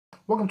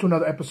Welcome to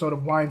another episode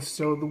of Wine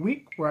Still of the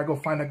Week, where I go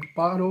find a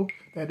bottle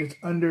that is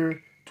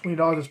under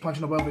 $20 that's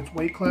punching above its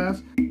weight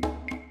class.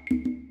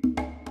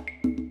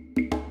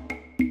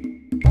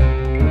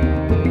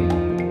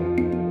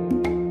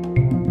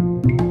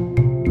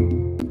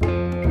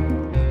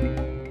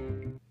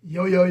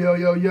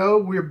 Yo,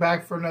 we're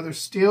back for another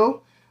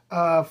still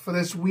for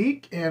this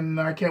week, and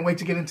I can't wait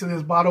to get into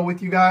this bottle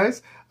with you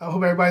guys. I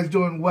hope everybody's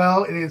doing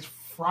well. It is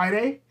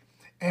Friday,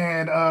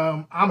 and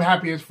I'm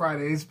happy it's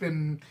Friday. It's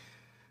been...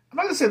 I'm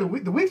not going to say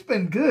the week's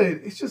been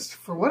good. It's just,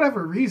 for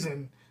whatever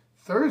reason,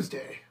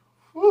 Thursday.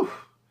 Whew,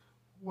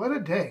 what a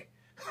day.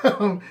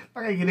 I'm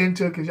not going to get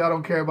into it because y'all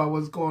don't care about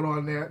what's going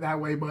on there that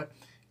way. But,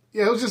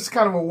 yeah, it was just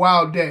kind of a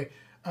wild day.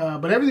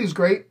 But everything's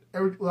great.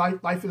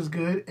 Life is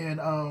good.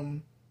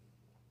 And,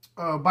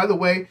 by the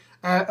way,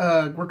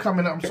 we're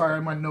coming up. I'm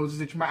sorry, my nose is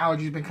itching. My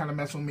allergies been kind of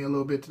messing with me a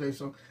little bit today,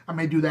 so I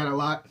may do that a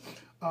lot.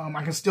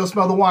 I can still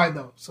smell the wine,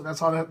 though. So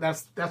that's all.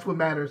 That's what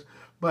matters.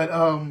 But,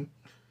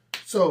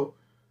 so...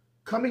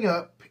 coming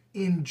up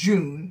in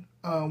June,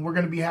 we're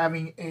going to be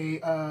having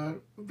a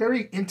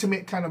very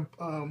intimate kind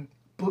of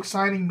book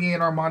signing, me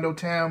and Armando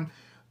Tam.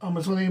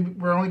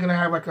 We're only going to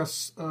have like a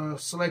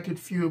selected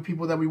few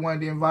people that we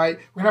wanted to invite.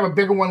 We're going to have a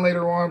bigger one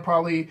later on,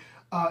 probably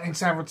in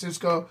San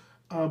Francisco.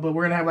 But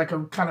we're going to have like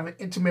a kind of an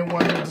intimate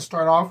one to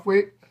start off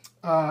with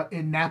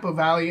in Napa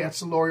Valley at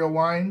Soloria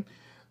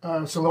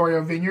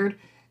Vineyard.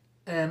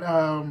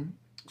 And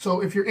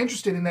so if you're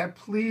interested in that,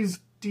 please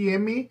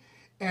DM me.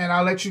 And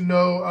I'll let you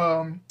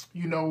know,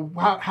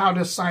 how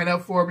to sign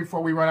up for it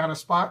before we run out of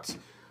spots.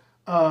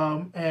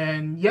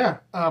 And yeah,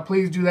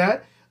 please do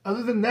that.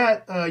 Other than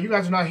that, you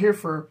guys are not here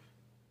for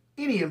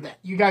any of that.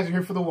 You guys are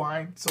here for the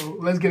wine. So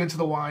let's get into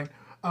the wine.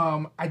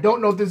 I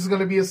don't know if this is going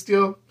to be a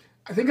steal.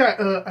 I think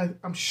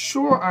I'm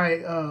sure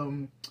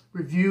I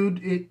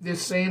reviewed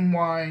this same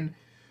wine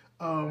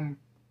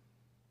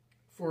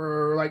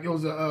for like it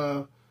was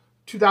a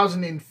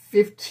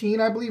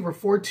 2015, I believe, or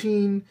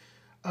 14.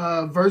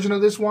 Version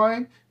of this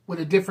wine with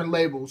a different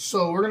label.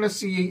 So we're going to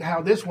see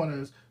how this one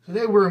is.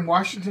 Today we're in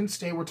Washington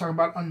State. We're talking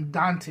about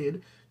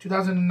Undaunted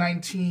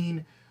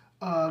 2019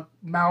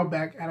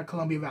 Malbec out of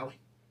Columbia Valley.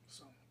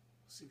 So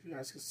let's see if you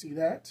guys can see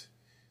that.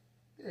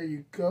 There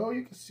you go.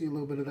 You can see a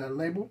little bit of that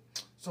label.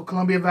 So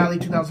Columbia Valley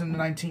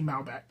 2019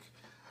 Malbec.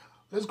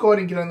 Let's go ahead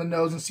and get on the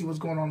nose and see what's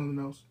going on the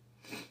nose.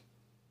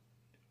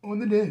 On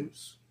the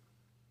nose.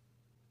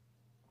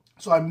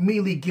 So I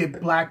immediately get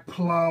black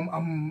plum.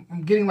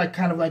 I'm getting like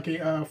kind of like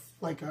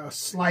a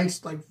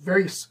sliced, like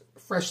very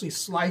freshly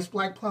sliced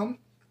black plum,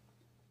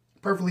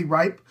 perfectly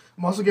ripe.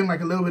 I'm also getting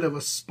like a little bit of a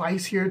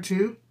spice here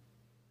too,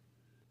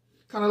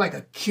 kind of like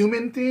a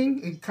cumin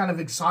thing, kind of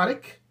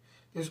exotic.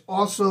 There's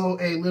also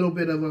a little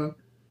bit of a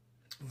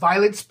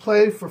violets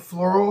play for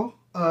floral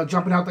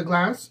jumping out the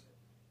glass.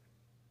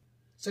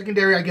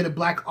 Secondary, I get a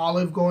black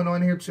olive going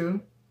on here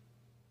too.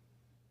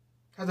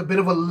 Has a bit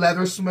of a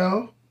leather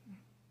smell.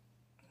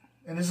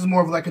 And this is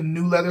more of like a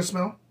new leather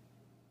smell.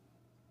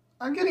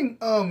 I'm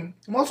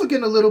also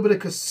getting a little bit of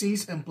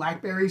cassis and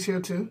blackberries here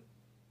too.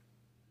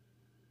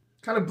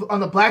 Kind of on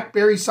the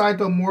blackberry side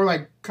though, more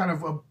like kind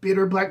of a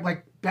bitter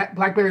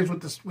blackberries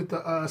with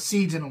the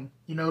seeds in them.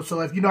 You know,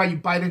 so if you know how you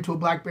bite into a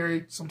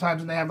blackberry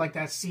sometimes and they have like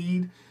that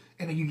seed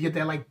and then you get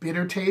that like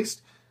bitter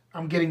taste,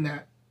 I'm getting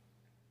that.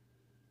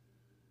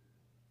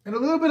 And a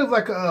little bit of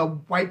like a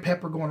white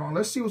pepper going on.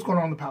 Let's see what's going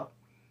on the palate.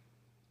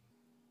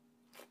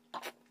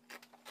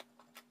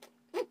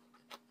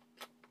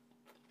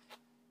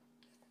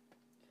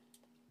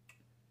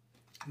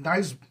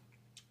 Nice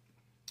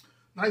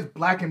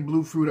black and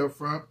blue fruit up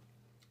front.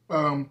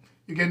 You're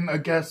getting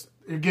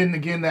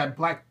again that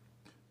black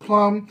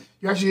plum.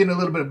 You're actually getting a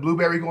little bit of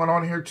blueberry going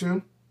on here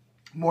too.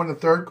 More in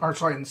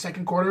the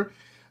second quarter.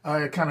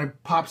 It kind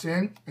of pops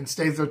in and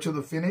stays there till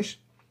the finish.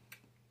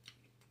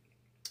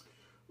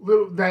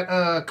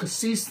 That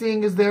cassis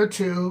thing is there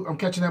too. I'm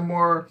catching that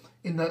more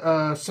in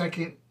the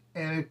second,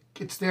 and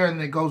it's there and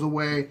it goes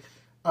away.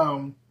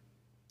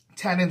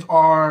 Tannins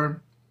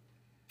are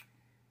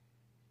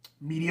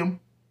medium.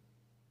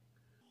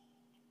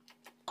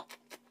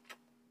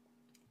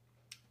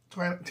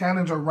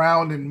 Tannins are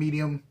round and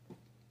medium,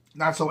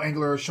 not so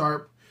angular or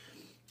sharp.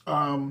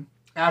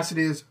 Acid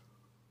is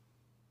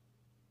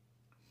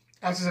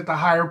at the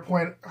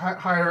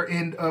higher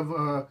end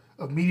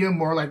of medium,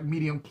 more like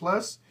medium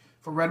plus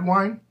for red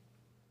wine,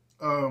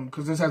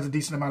 because this has a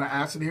decent amount of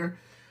acid here.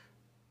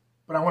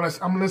 But I'm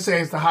gonna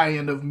say it's the high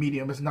end of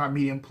medium. It's not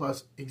medium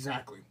plus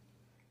exactly.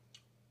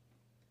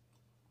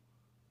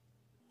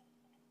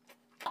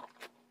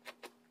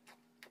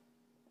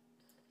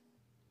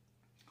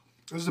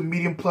 This is a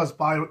medium plus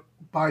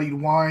bodied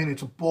wine.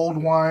 It's a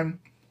bold wine.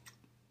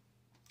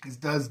 It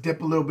does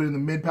dip a little bit in the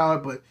mid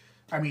palate, but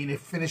I mean, it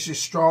finishes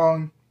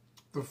strong.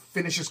 The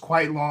finish is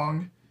quite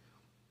long.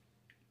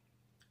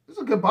 It's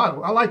a good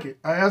bottle. I like it.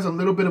 It has a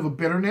little bit of a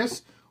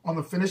bitterness on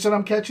the finish that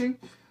I'm catching.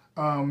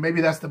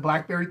 Maybe that's the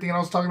blackberry thing I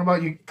was talking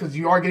about, because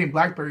you are getting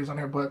blackberries on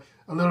there, but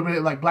a little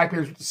bit like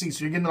blackberries with the seeds.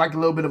 So you're getting like a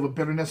little bit of a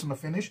bitterness on the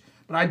finish.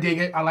 But I dig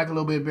it. I like a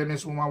little bit of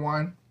bitterness with my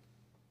wine.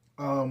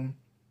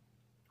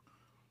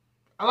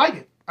 I like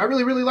it. I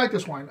really, really like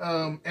this wine.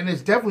 And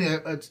it's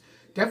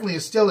definitely a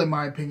still in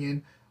my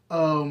opinion.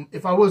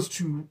 If I was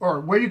to,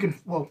 or where you can,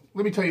 well,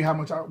 let me tell you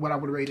what I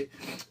would rate it.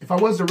 If I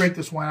was to rate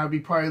this wine, I'd be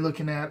probably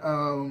looking at,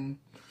 I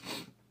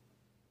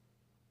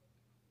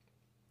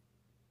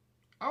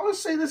would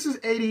say this is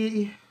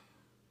 80.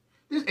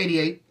 This is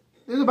 88.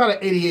 This is about an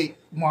 88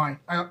 wine.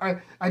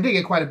 I dig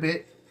it quite a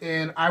bit,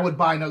 and I would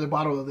buy another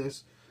bottle of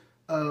this.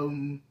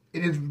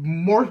 It is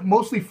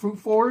mostly fruit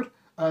forward.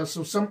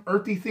 So some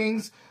earthy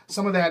things,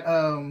 some of that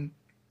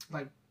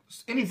like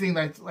anything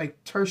that's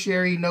like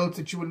tertiary notes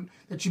that you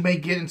may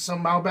get in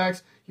some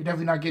Malbecs, you're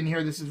definitely not getting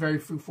here. This is very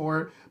fruit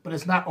forward, but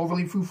it's not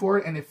overly fruit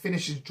forward, and it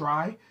finishes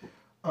dry.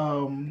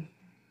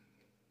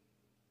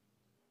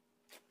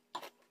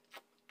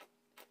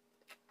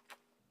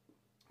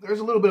 There's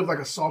a little bit of like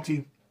a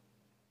salty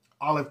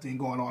olive thing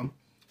going on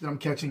that I'm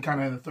catching kind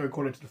of in the third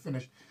quarter to the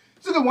finish.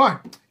 It's a good wine.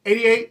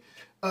 88.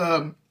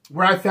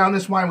 Where I found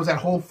this wine was at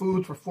Whole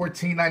Foods for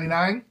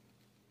 $14.99.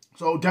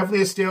 So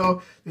definitely a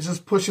steal. This is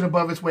pushing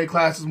above its weight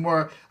class. It's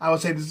more, I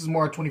would say this is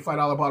more a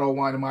 $25 bottle of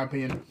wine in my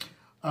opinion.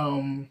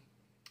 Other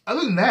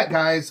than that,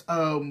 guys,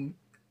 I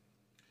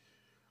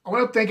want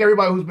to thank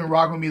everybody who's been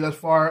rocking with me thus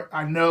far.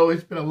 I know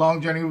it's been a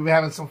long journey. We've been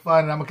having some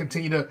fun, and I'm going to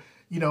continue to,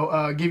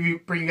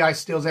 bring you guys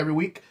stills every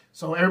week.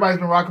 So everybody's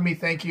been rocking me.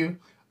 Thank you.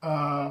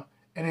 And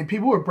then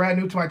people who are brand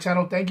new to my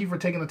channel, thank you for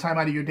taking the time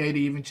out of your day to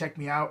even check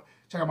me out,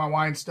 check out my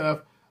wine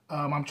stuff.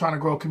 I'm trying to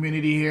grow a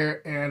community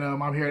here, and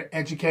I'm here to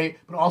educate,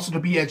 but also to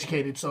be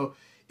educated. So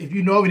if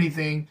you know of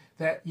anything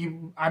that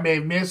I may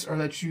have missed or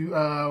that you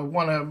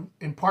want to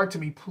impart to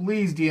me,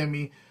 please DM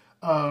me,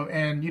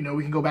 and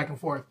we can go back and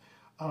forth.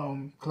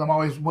 Because I'm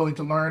always willing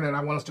to learn, and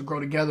I want us to grow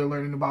together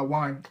learning about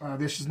wine.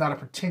 This is not a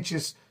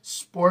pretentious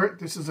sport.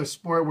 This is a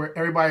sport where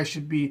everybody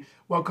should be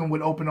welcomed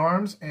with open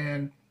arms.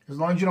 And as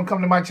long as you don't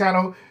come to my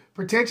channel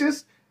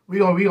pretentious, we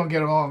gonna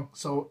get along.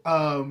 So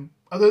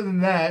other than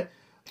that,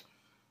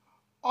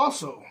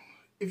 also,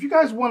 if you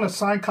guys want a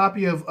signed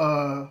copy of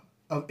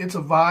It's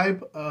a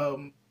Vibe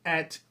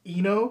at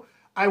Eno,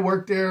 I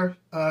work there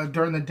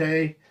during the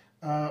day,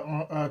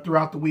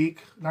 throughout the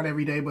week. Not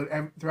every day, but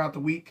throughout the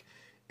week.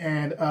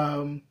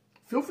 And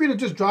feel free to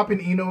just drop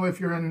in Eno if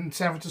you're in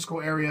San Francisco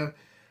area.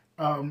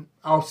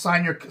 I'll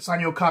sign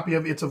you a copy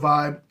of It's a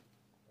Vibe.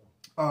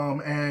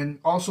 And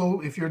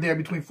also, if you're there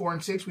between 4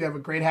 and 6, we have a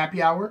great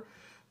happy hour.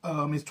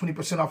 It's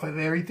 20% off of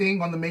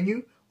everything on the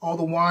menu. All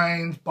the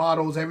wines,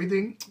 bottles,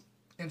 everything.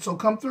 And so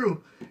come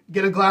through.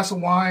 Get a glass of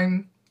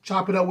wine,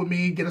 chop it up with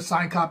me, get a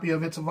signed copy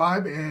of It's a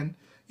Vibe, and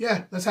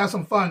yeah, let's have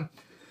some fun.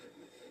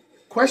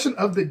 Question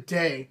of the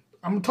day.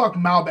 I'm going to talk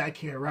Malbec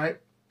here, right?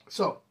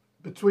 So,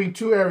 between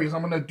two areas,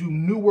 I'm going to do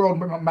New World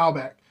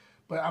Malbec.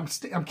 But I'm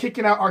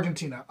kicking out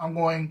Argentina. I'm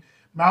going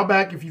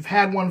Malbec, if you've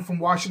had one from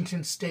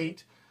Washington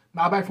State,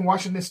 Malbec from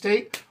Washington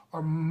State,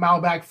 or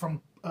Malbec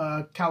from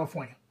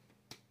California.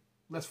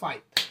 Let's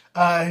fight.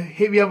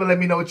 Hit me up and let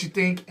me know what you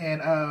think.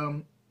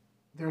 And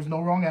there's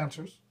no wrong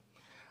answers.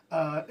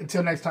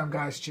 Until next time,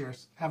 guys,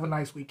 cheers. Have a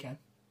nice weekend.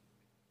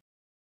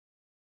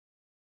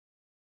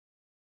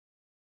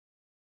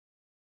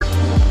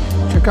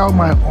 Check out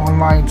my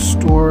online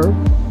store,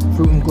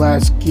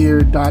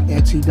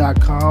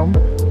 fruitandglassgear.etsy.com,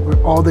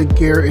 where all the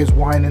gear is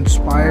wine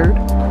inspired.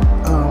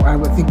 I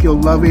would think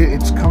you'll love it.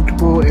 It's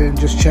comfortable, and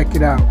just check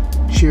it out.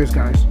 Cheers,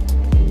 guys.